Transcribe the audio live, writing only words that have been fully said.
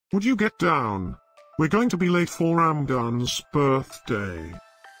Would you get down? We're going to be late for Ramdan's birthday.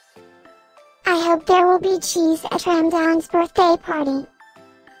 I hope there will be cheese at Ramdan's birthday party.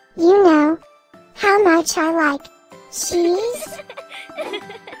 You know how much I like cheese.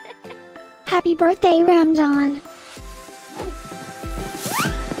 Happy birthday, Ramdan.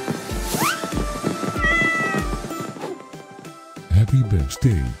 Happy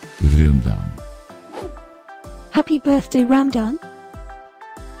birthday, Ramdan. Happy birthday, Ramdan.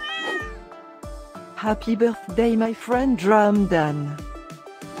 Happy birthday, my friend Ramdan.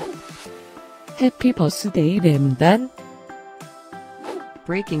 Happy birthday, Ramdan.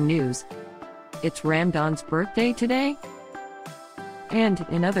 Breaking news. It's Ramdan's birthday today? And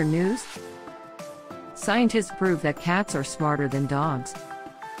in other news, scientists prove that cats are smarter than dogs.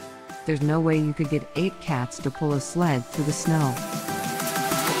 There's no way you could get 8 cats to pull a sled through the snow.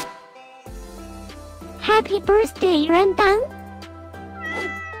 Happy birthday, Ramdan.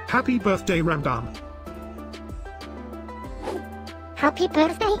 Happy birthday, Ramdan. Happy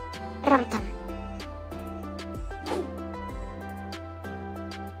birthday, Ramdan.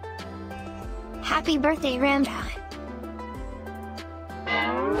 Happy birthday, Ramdan.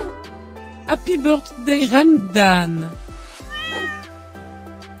 Happy birthday, Ramdan.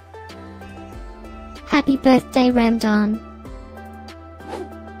 Happy birthday, Ramdan.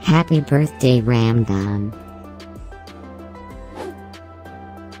 Happy birthday, Ramdan.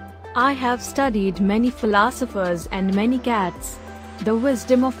 I have studied many philosophers and many cats. The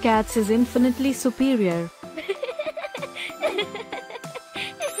wisdom of cats is infinitely superior.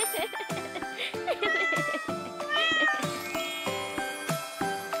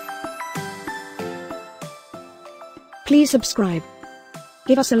 Please subscribe,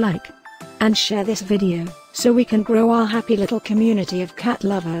 give us a like, and share this video, so we can grow our happy little community of cat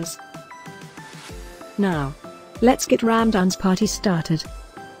lovers. Now, let's get Ramdan's party started.